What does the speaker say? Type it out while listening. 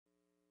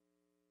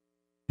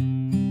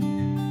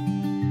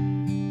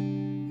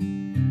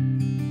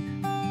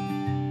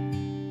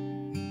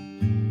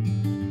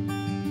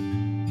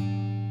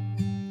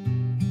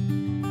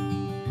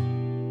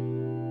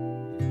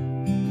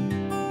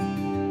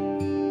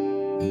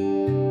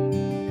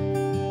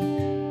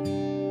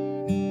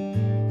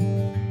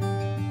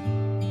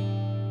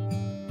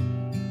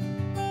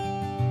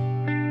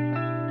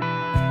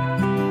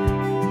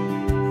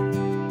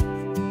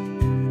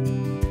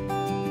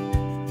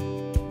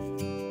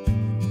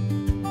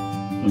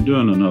I'm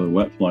doing another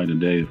wet fly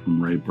today from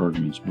Ray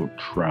Bergman's book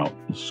Trout.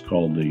 This is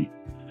called the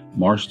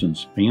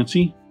Marston's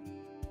Fancy.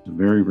 It's a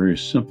very, very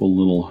simple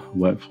little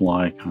wet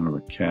fly, kind of a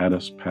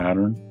caddis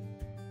pattern.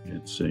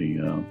 It's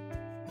a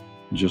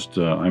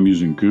I'm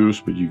using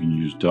Goose, but you can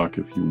use duck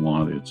if you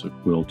want. It's a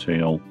quill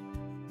tail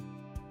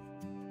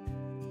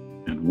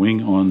and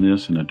wing on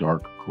this in a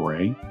dark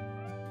gray,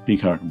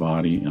 peacock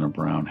body, and a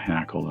brown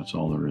hackle. That's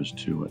all there is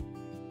to it.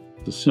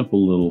 It's a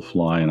simple little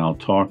fly, and I'll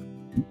talk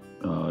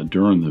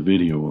during the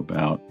video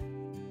about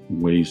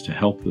ways to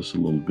help this a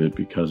little bit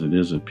because it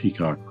is a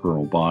peacock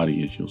herl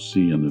body. As you'll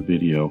see in the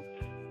video,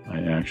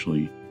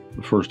 the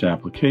first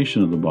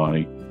application of the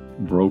body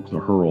broke the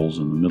herls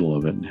in the middle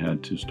of it and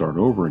had to start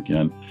over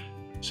again.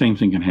 Same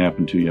thing can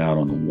happen to you out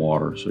on the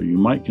water, so you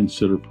might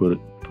consider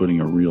putting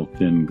a real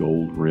thin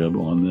gold rib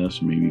on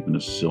this, maybe even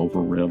a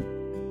silver rib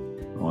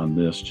on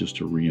this, just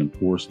to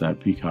reinforce that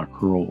peacock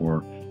herl,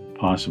 or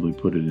possibly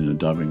put it in a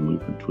dubbing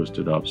loop and twist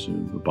it up so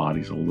the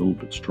body's a little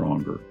bit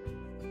stronger.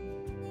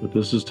 But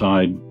this is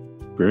tied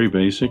very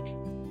basic.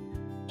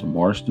 It's a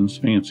Marston's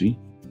Fancy.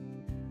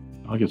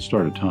 I'll get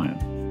started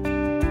tying.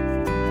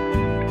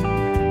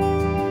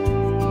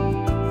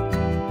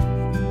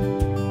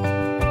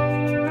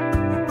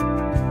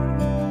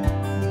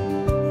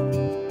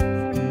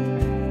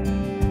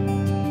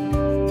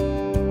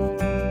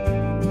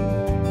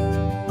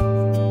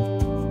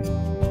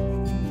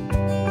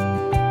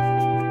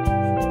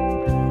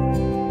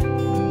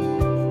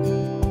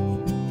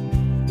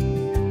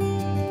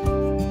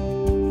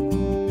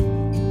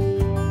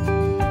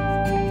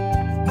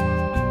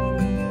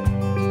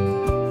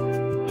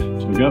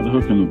 I've got the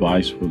hook and the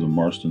vise for the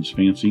Marston's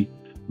Fancy.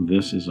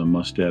 This is a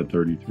Mustad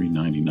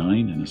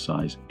 33.99 in a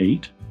size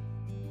 8.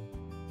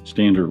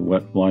 Standard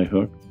wet fly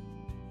hook.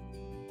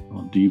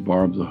 I'll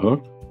debarb the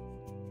hook.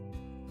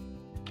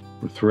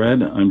 For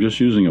thread, I'm just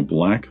using a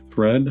black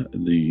thread.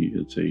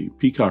 It's a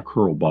peacock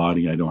herl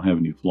body. I don't have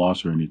any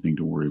floss or anything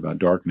to worry about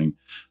darkening,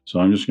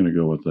 so I'm just going to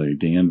go with a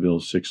Danville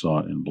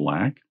 6/0 in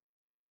black.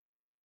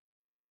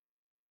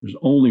 There's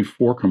only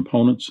 4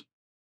 components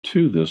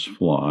to this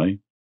fly.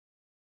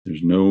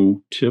 There's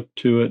no tip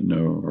to it,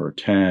 or a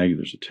tag.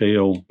 There's a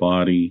tail,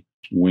 body,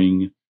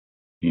 wing,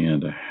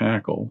 and a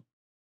hackle.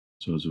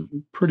 So it's a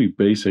pretty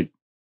basic,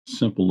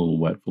 simple little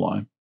wet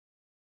fly.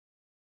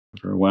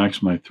 After I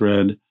wax my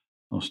thread,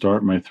 I'll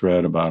start my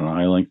thread about an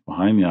eye length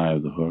behind the eye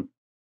of the hook.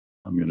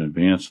 I'm going to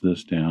advance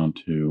this down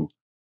to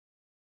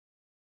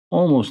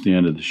almost the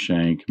end of the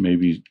shank,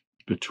 maybe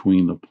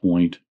between the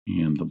point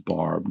and the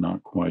barb,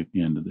 not quite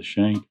the end of the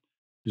shank.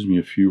 Gives me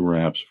a few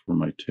wraps for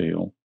my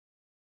tail.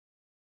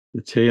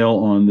 The tail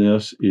on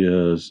this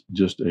is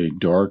just a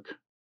dark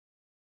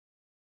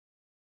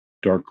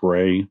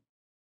gray.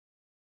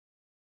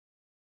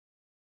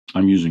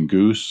 I'm using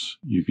Goose.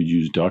 You could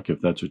use duck if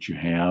that's what you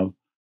have.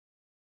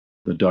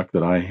 The duck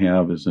that I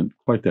have isn't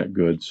quite that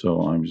good,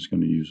 so I'm just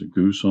going to use a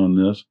Goose on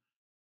this.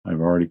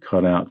 I've already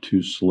cut out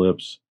 2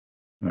 slips.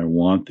 I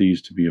want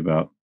these to be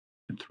about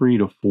 3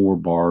 to 4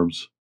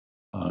 barbs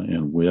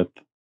in width.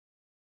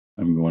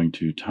 I'm going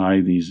to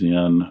tie these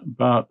in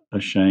about a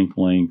shank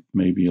length,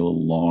 maybe a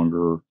little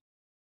longer.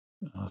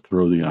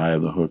 Throw the eye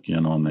of the hook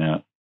in on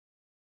that.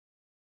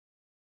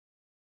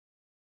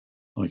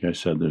 Like I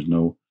said, there's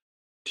no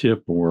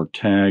tip or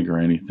tag or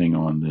anything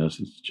on this.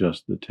 It's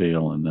just the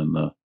tail and then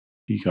the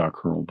peacock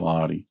herl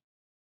body.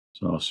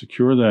 So I'll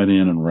secure that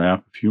in and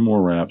wrap a few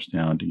more wraps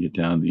down to get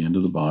down to the end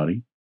of the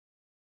body.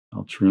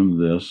 I'll trim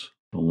this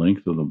the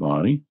length of the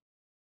body.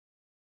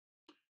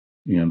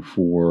 And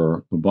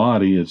for the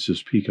body, it's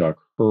just peacock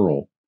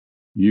herl.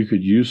 You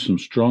could use some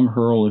strung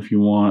herl if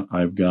you want.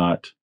 I've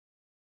got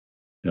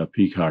a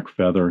peacock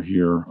feather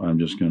here. I'm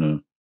just going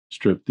to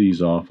strip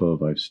these off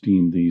of. I've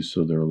steamed these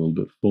so they're a little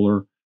bit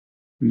fuller.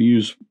 You can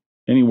use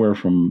anywhere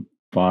from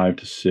 5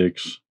 to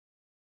 6,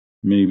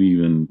 maybe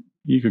even,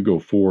 you could go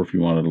 4 if you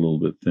want it a little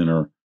bit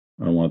thinner.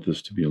 I want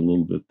this to be a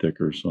little bit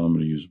thicker, so I'm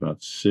going to use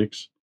about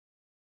 6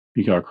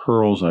 peacock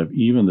herls. I've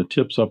evened the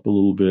tips up a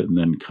little bit and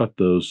then cut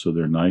those so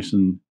they're nice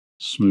and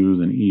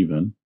smooth and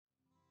even.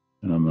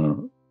 And I'm going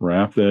to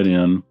wrap that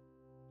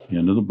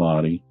into the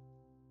body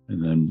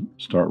and then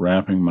start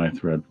wrapping my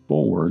thread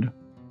forward,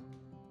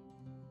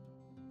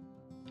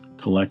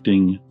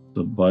 collecting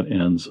the butt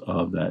ends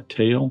of that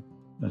tail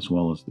as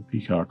well as the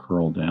peacock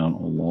herl down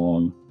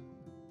along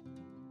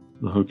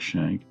the hook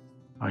shank.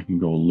 I can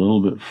go a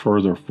little bit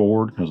further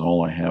forward because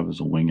all I have is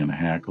a wing and a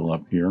hackle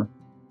up here.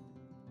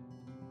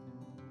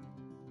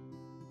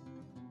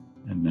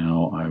 And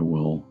now I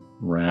will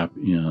wrap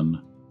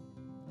in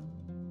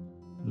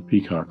the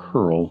peacock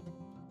herl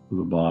to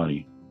the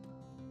body.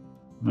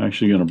 I'm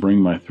actually going to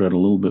bring my thread a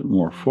little bit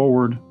more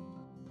forward,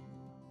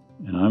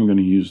 and I'm going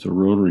to use the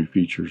rotary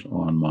features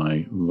on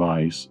my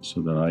vise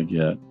so that I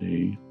get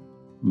a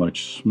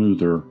much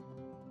smoother,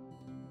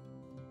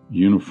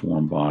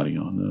 uniform body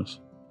on this.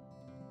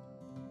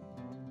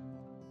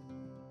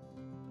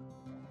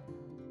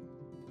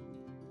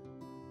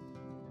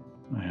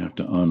 I have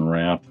to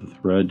unwrap the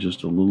thread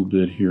just a little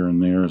bit here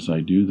and there as I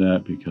do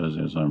that, because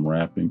as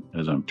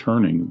I'm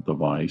turning the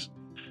vise,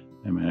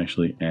 I'm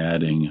actually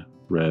adding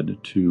thread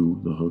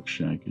to the hook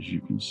shank, as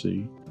you can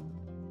see.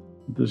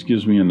 This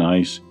gives me a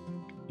nice,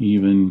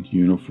 even,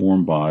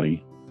 uniform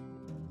body.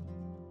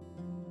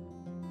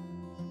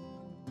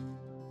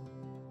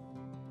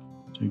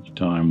 Take your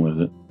time with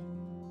it.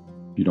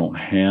 If you don't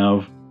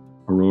have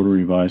a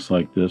rotary vise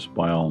like this,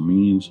 by all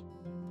means,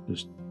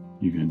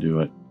 you can do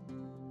it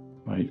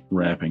by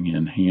wrapping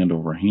in hand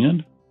over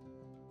hand.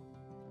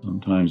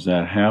 Sometimes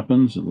that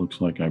happens. It looks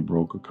like I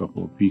broke a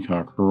couple of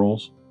Peacock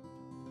Herls.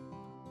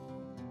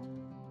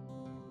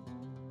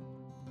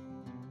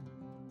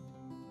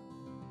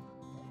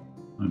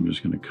 I'm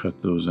just going to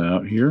cut those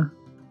out here.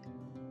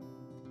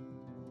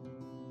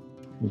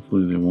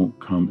 Hopefully they won't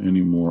come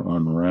any more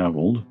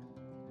unraveled.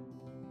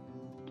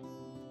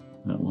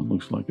 That one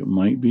looks like it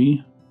might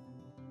be.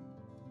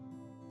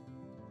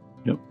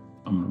 Yep,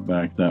 I'm going to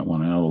back that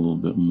one out a little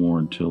bit more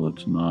until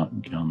it's not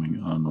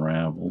coming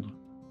unraveled.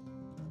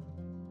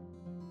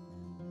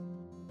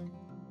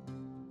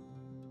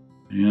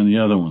 And the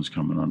other one's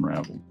coming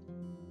unraveled.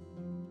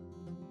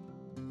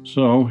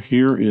 So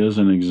here is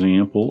an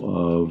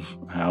example of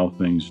how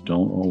things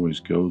don't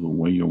always go the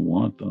way you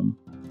want them.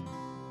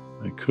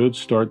 I could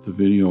start the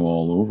video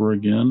all over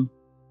again,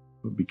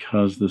 but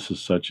because this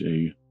is such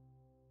a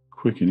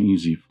quick and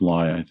easy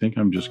fly, I think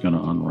I'm just going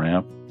to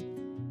unwrap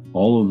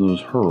all of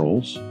those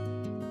Herls.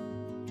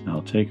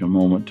 I'll take a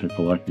moment to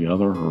collect the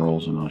other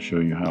Herls, and I'll show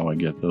you how I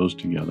get those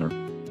together.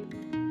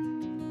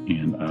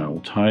 And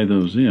I'll tie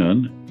those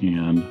in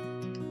and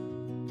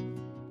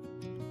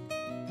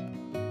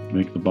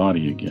make the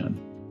body again.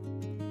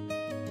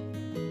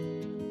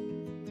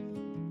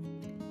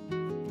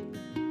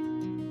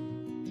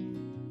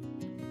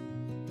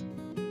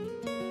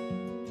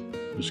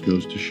 This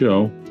goes to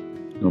show,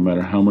 no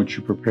matter how much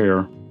you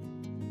prepare,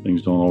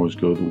 things don't always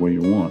go the way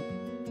you want.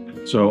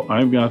 So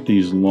I've got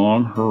these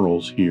long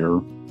Herls here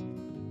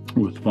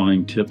with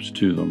fine tips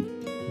to them.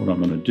 What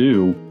I'm going to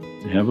do,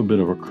 they have a bit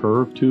of a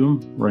curve to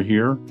them right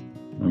here.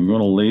 I'm going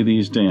to lay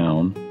these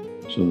down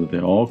so that they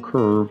all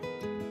curve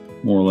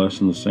more or less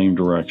in the same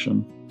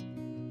direction.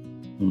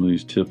 Some of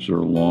these tips are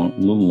a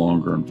little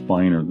longer and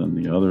finer than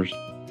the others.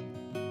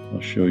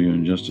 I'll show you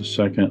in just a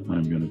second.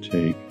 I'm going to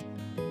take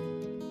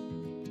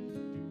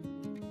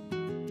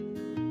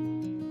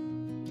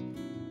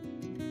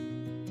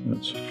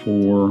that's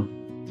 4.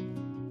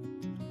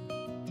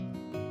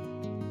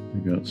 I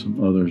got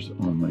some others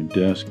on my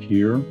desk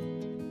here.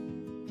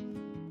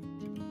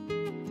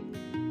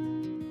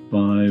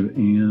 5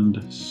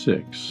 and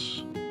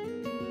 6.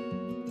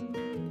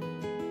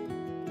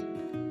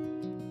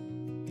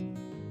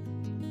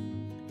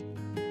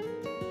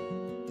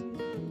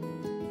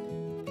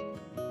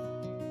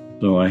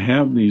 So I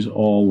have these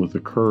all with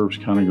the curves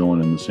kind of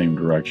going in the same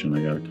direction.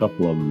 I got a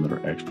couple of them that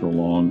are extra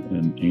long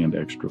and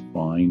extra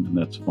fine, and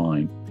that's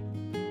fine.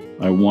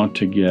 I want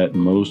to get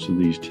most of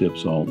these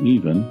tips all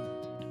even.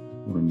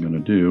 What I'm going to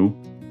do,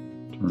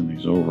 turn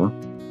these over,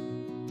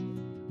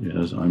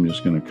 is I'm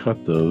just going to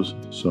cut those.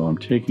 So I'm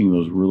taking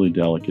those really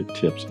delicate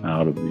tips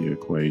out of the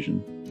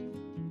equation.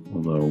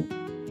 Although,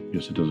 I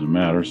guess it doesn't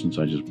matter since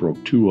I just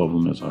broke 2 of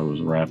them as I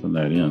was wrapping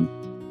that in.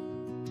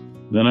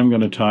 Then I'm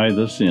going to tie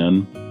this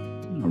in.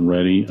 I'm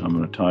ready. I'm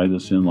going to tie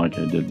this in like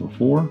I did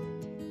before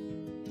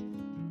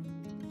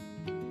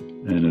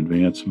and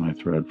advance my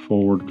thread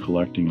forward,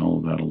 collecting all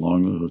of that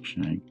along the hook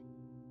shank,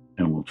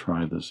 and we'll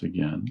try this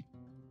again.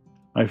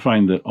 I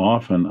find that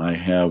often I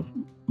have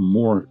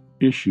more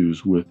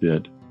issues with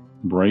it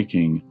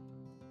breaking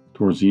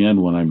towards the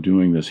end when I'm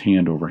doing this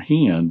hand over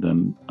hand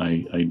than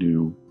I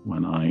do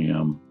when I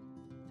am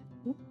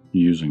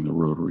using the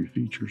rotary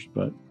features.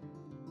 But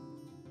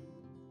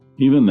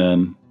even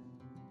then,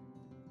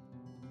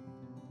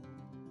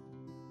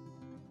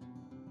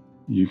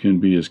 you can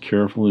be as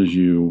careful as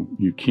you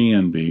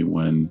can be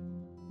when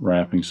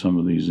wrapping some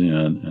of these in,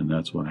 and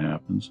that's what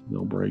happens.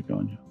 They'll break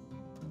on you.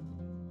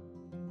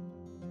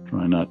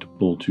 Try not to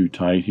pull too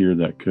tight here.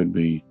 That could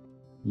be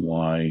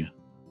why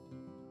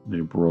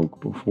they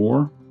broke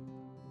before.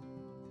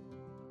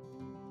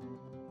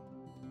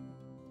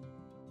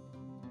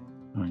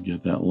 I'll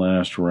get that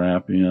last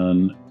wrap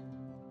in.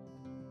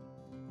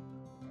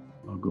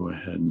 I'll go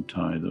ahead and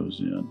tie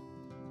those in.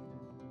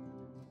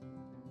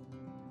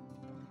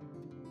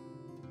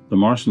 The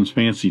Marston's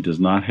Fancy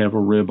does not have a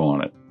rib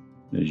on it.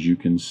 As you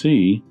can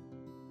see,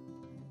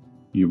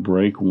 you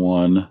break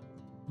one,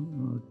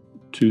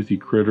 toothy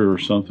critter or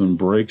something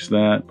breaks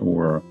that,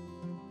 or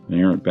an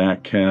errant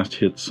back cast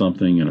hits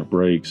something and it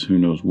breaks, who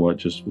knows what,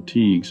 just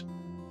fatigues,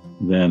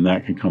 then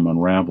that can come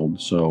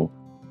unraveled. So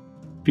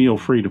feel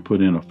free to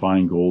put in a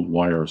fine gold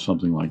wire or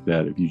something like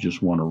that if you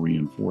just want to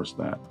reinforce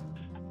that.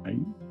 I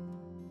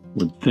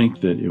would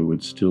think that it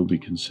would still be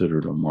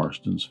considered a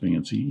Marston's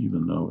Fancy,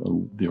 even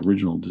though the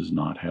original does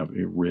not have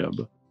a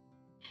rib.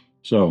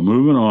 So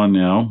moving on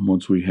now,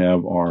 once we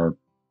have our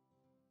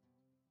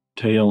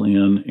tail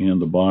in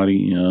and the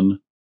body in,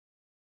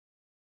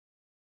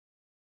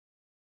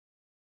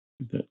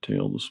 get that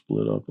tail to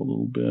split up a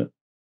little bit.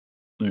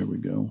 There we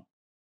go.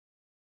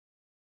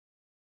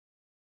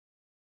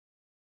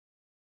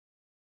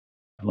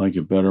 I like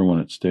it better when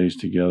it stays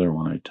together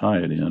when I tie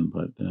it in,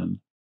 but then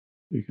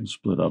it can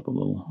split up a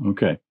little.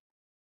 Okay.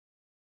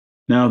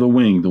 Now the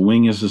wing. The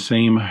wing is the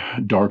same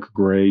dark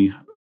gray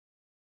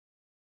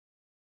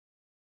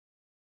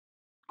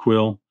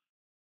quill.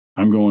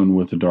 I'm going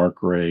with the dark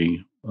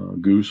gray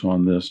Goose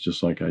on this,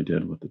 just like I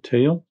did with the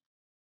tail.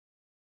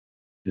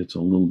 It's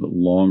a little bit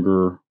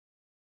longer,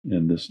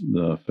 and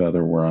the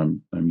feather where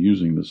I'm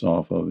using this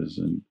off of is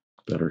in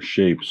better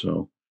shape,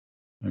 so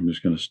I'm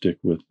just going to stick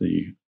with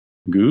the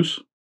Goose.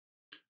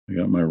 I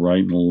got my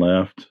right and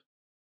left.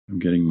 I'm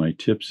getting my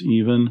tips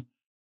even.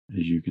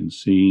 As you can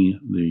see,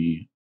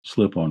 the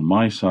slip on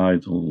my side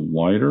is a little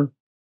wider.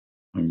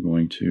 I'm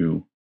going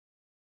to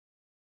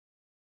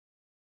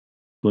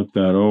flip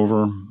that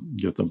over,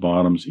 get the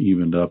bottoms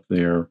evened up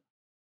there.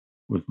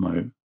 With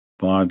my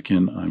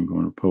bodkin, I'm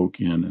going to poke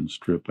in and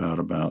strip out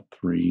about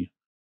 3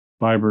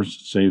 fibers.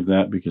 Save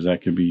that because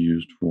that can be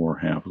used for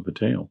half of the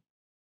tail.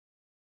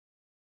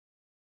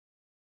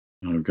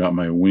 Now I've got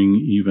my wing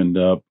evened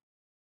up.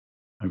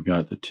 I've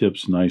got the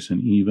tips nice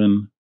and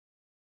even,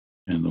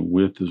 and the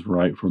width is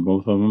right for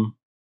both of them.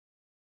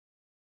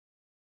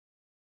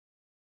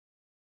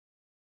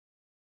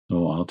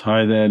 So I'll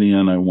tie that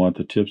in. I want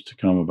the tips to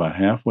come about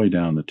halfway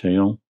down the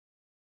tail.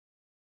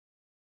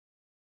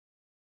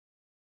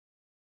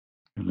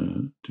 I'm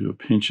going to do a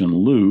pinch and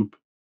loop,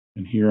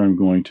 and here I'm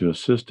going to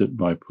assist it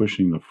by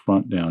pushing the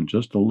front down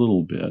just a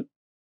little bit,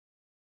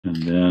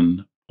 and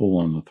then pull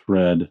on the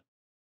thread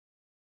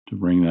to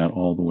bring that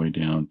all the way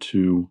down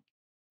to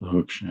the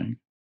hook shank.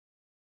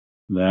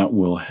 That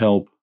will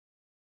help.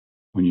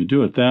 When you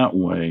do it that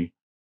way,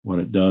 what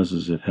it does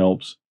is it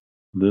helps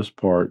this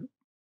part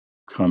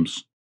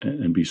comes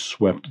and be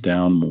swept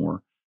down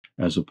more,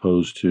 as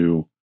opposed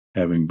to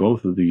having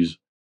both of these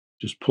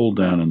just pulled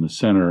down in the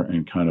center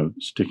and kind of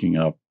sticking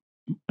up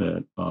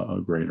at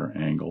a greater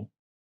angle.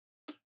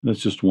 That's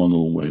just one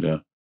little way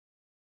to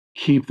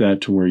keep that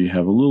to where you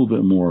have a little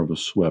bit more of a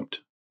swept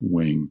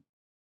wing.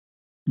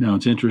 Now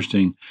it's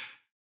interesting,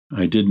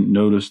 I didn't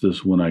notice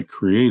this when I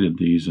created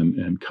these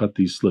and cut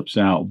these slips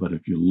out, but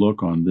if you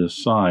look on this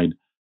side,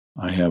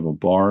 I have a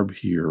barb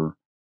here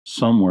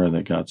somewhere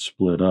that got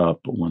split up,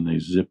 but when they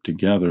zipped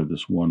together,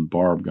 this one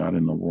barb got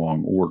in the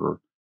wrong order.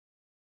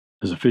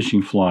 As a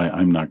fishing fly,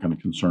 I'm not going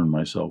to concern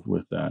myself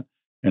with that.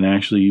 And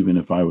actually, even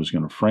if I was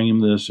going to frame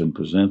this and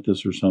present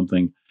this or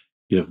something,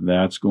 if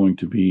that's going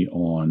to be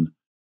on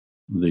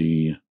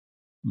the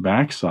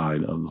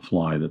backside of the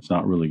fly that's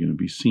not really going to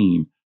be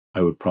seen,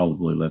 I would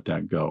probably let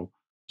that go.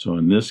 So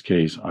in this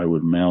case, I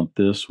would mount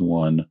this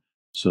one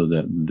so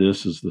that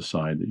this is the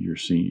side that you're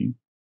seeing.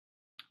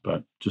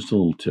 But just a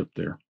little tip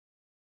there.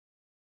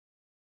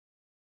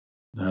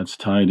 That's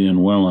tied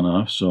in well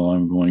enough, so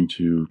I'm going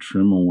to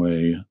trim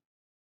away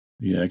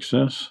the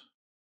excess.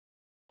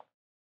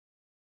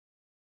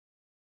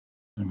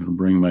 I'm going to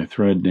bring my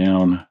thread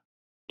down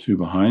to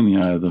behind the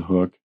eye of the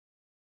hook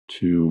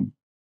to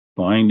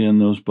bind in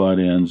those butt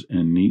ends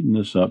and neaten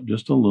this up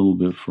just a little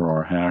bit for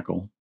our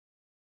hackle.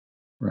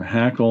 For a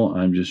hackle,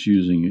 I'm just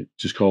using, it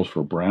just calls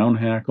for brown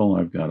hackle.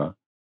 I've got a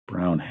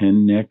brown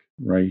hen neck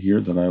right here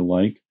that I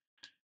like.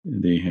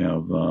 They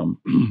have,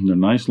 they're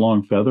nice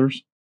long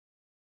feathers,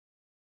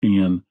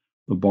 and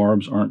the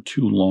barbs aren't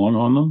too long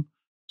on them.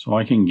 So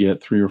I can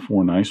get 3 or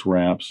 4 nice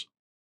wraps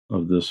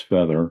of this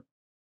feather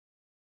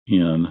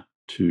in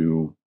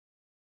to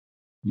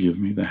give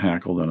me the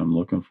hackle that I'm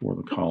looking for,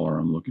 the collar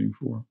I'm looking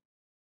for.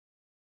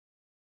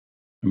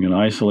 I'm going to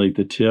isolate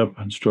the tip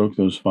and stroke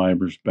those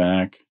fibers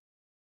back.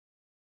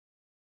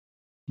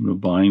 I'm going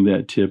to bind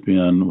that tip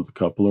in with a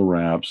couple of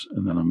wraps,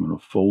 and then I'm going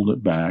to fold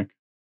it back.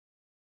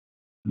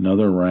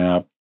 Another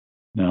wrap.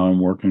 Now I'm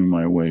working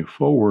my way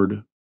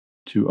forward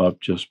to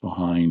up just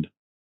behind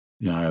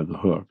the eye of the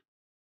hook.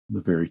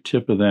 The very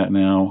tip of that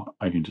now,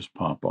 I can just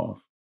pop off.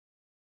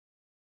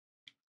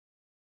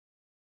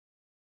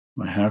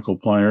 My hackle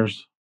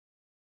pliers,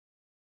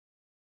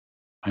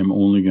 I'm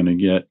only going to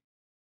get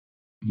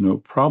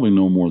probably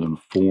no more than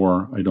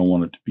 4. I don't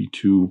want it to be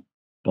too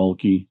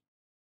bulky.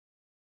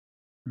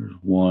 There's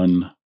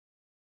 1,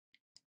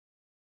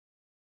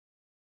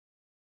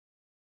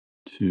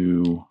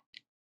 2.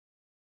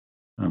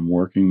 I'm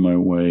working my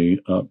way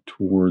up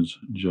towards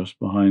just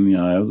behind the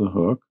eye of the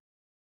hook.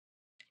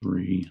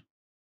 3.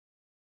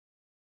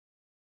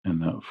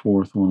 And that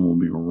 4th one will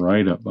be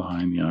right up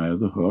behind the eye of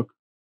the hook.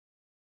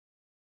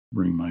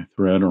 Bring my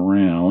thread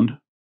around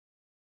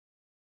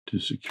to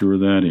secure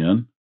that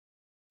in.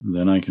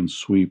 Then I can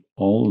sweep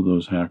all of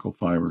those hackle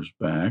fibers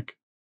back.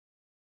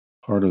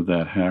 Part of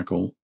that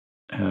hackle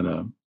had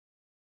a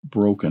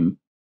broken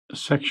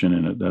section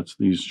in it. That's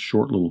these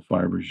short little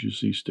fibers you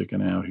see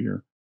sticking out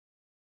here.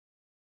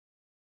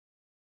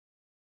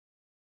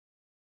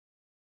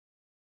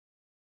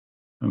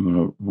 I'm going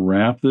to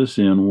wrap this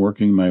in,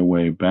 working my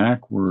way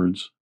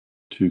backwards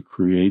to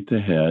create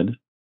the head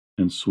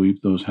and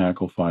sweep those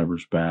hackle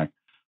fibers back.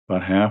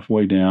 About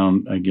halfway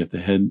down, I get the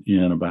head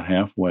in about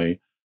halfway.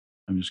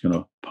 I'm just going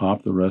to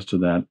pop the rest of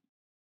that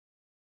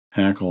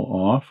hackle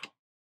off,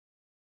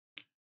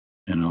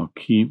 and I'll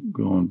keep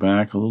going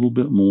back a little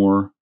bit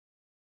more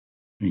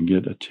and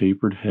get a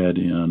tapered head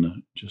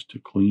in just to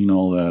clean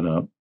all that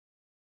up.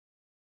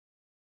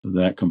 So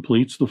that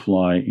completes the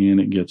fly, and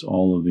it gets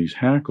all of these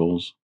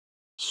hackles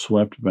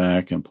swept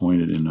back and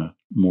pointed in a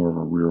more of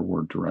a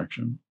rearward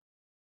direction.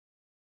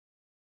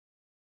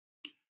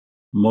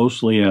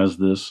 Mostly as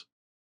this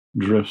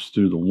drifts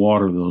through the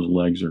water, those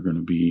legs are going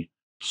to be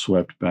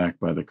swept back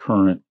by the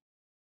current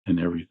and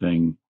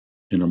everything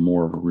in a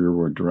more of a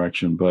rearward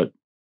direction. But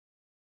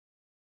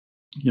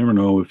you never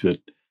know, if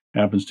it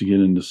happens to get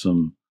into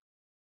some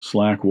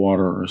slack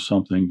water or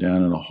something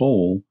down in a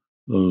hole,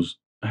 those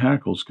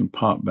hackles can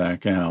pop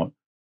back out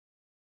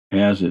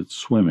as it's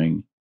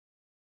swimming,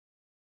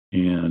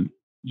 and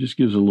just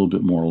gives it a little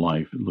bit more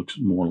life. It looks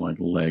more like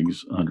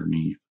legs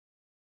underneath,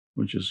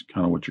 which is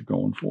kind of what you're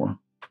going for.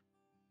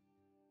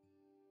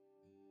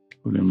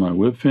 Put in my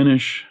whip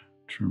finish,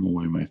 trim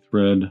away my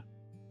thread.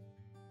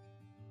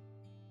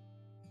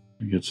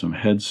 I get some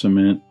head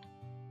cement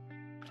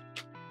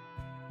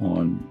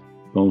on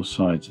both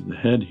sides of the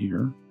head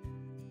here,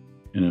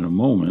 and in a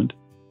moment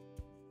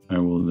I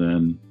will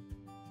then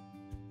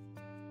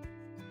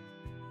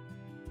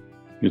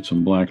get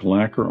some black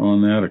lacquer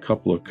on that, a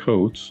couple of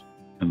coats,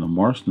 and the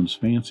Marston's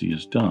Fancy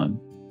is done.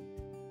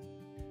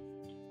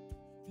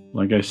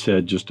 Like I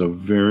said, just a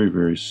very,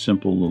 very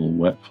simple little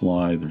wet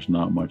fly. There's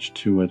not much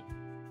to it.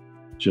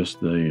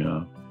 Just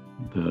the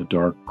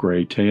dark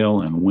gray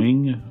tail and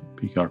wing,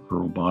 peacock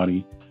herl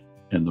body,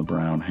 and the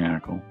brown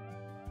hackle.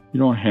 You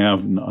don't have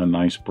a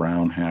nice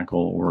brown hackle,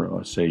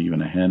 or say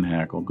even a hen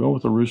hackle, go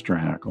with a rooster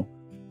hackle.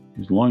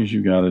 As long as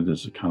you got it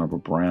as a kind of a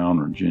brown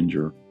or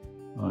ginger,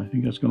 I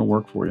think that's going to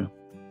work for you.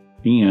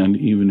 And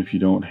even if you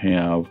don't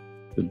have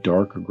the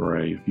darker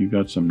gray, if you've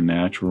got some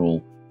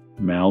natural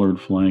mallard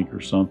flank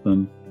or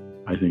something,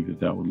 I think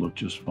that that would look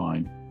just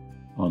fine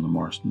on the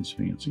Marston's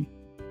Fancy.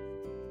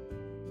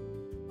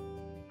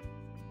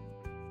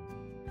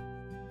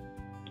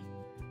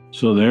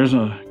 So there's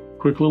a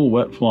quick little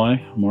wet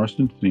fly,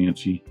 Marston's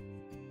Fancy.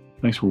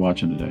 Thanks for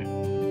watching today.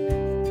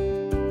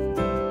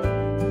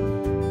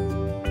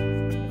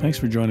 Thanks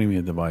for joining me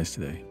at the Vise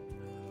today.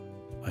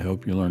 I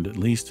hope you learned at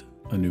least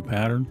a new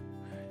pattern,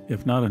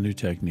 if not a new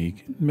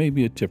technique,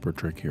 maybe a tip or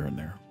trick here and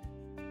there.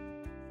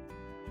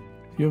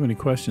 If you have any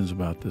questions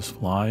about this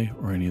fly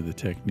or any of the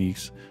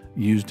techniques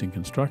used in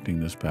constructing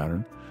this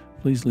pattern,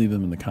 please leave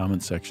them in the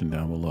comments section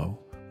down below.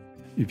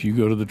 If you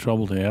go to the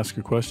trouble to ask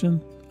a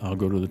question, I'll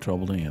go to the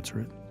trouble to answer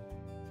it.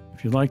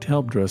 If you'd like to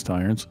help dressed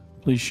irons,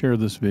 please share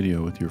this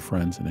video with your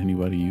friends and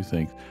anybody you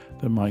think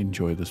that might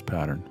enjoy this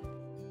pattern.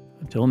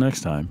 Until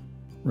next time,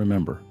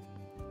 remember,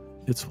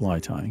 it's fly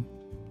tying.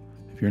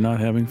 If you're not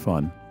having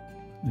fun,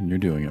 then you're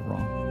doing it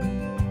wrong.